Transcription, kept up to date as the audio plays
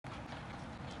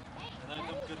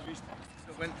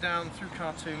So went down through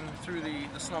Khartoum, through the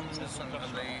slums and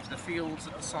the fields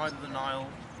at the side of the Nile.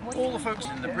 All the folks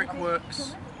in the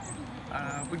brickworks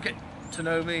would get to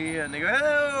know me and they go,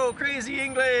 "Hello, crazy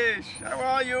English, how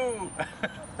are you?"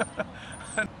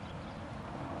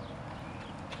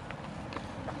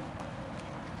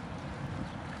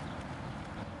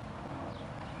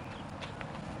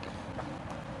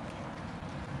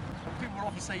 People would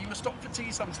often say, "You must stop for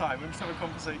tea sometime, we must have a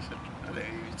conversation." And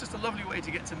it's just a lovely way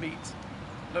to get to meet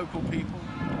local people.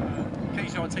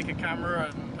 Occasionally I'd take a camera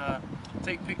and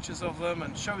take pictures of them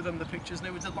and show them the pictures, and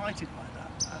they were delighted by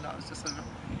that. And that was just a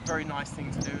very nice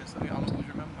thing to do. It's something I'll always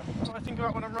remember. What do I think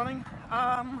about when I'm running?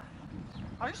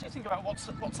 I usually think about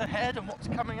what's ahead and what's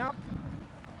coming up.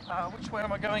 Which way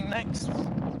am I going next?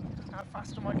 How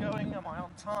fast am I going? Am I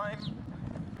on time?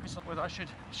 Whether I should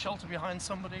shelter behind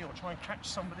somebody or try and catch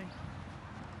somebody.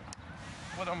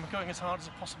 Whether I'm going as hard as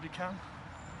I possibly can.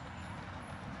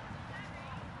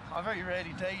 I very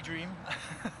rarely daydream.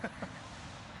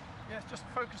 Yeah, just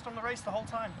focused on the race the whole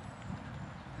time.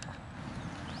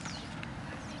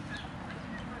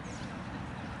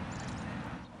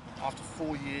 After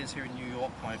 4 years here in New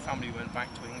York, my family went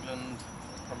back to England,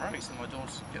 primarily so my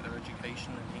daughters could get their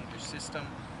education in the English system.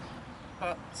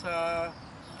 But that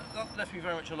left me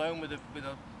very much alone with a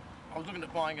I was looking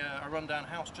at buying a rundown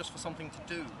house just for something to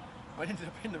do. I ended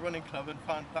up in the running club and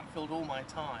found that filled all my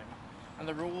time. And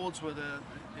the rewards were the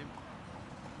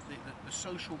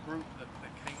social group that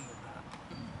came with that.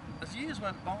 As years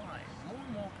went by, more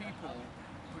and more people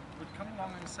would come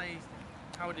along and say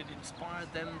how it had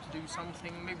inspired them to do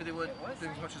something. Maybe they weren't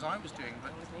doing as much as I was doing,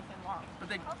 but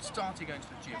they started going to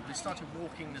the gym. They started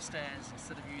walking the stairs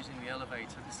instead of using the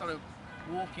elevator. They started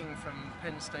walking from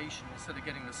Penn Station instead of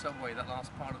getting the subway, that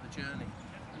last part of the journey.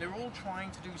 And they were all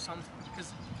trying to do something,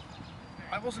 because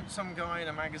I wasn't some guy in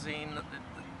a magazine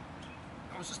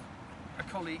I was just a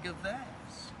colleague of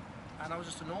theirs, and I was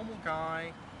just a normal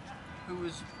guy who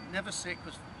was never sick,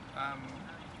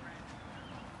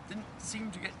 didn't seem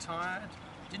to get tired,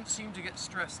 didn't seem to get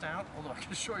stressed out, although I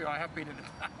can assure you I have been in the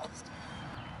past.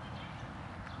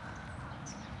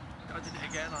 I did it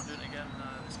again, I'll do it again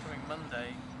this coming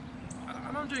Monday,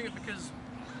 and I'm doing it because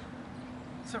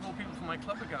several people from my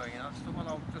club are going, and I just thought, well,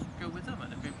 I'll just go with them,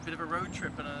 and it'd be a bit of a road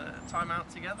trip and a time out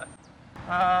together.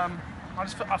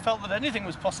 I felt that anything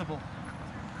was possible,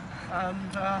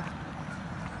 and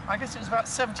I guess it was about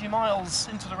 70 miles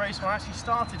into the race when I actually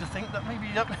started to think that maybe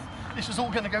this was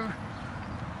all going to go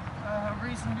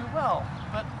reasonably well,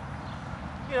 but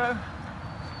you know,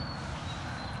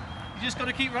 you just got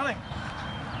to keep running.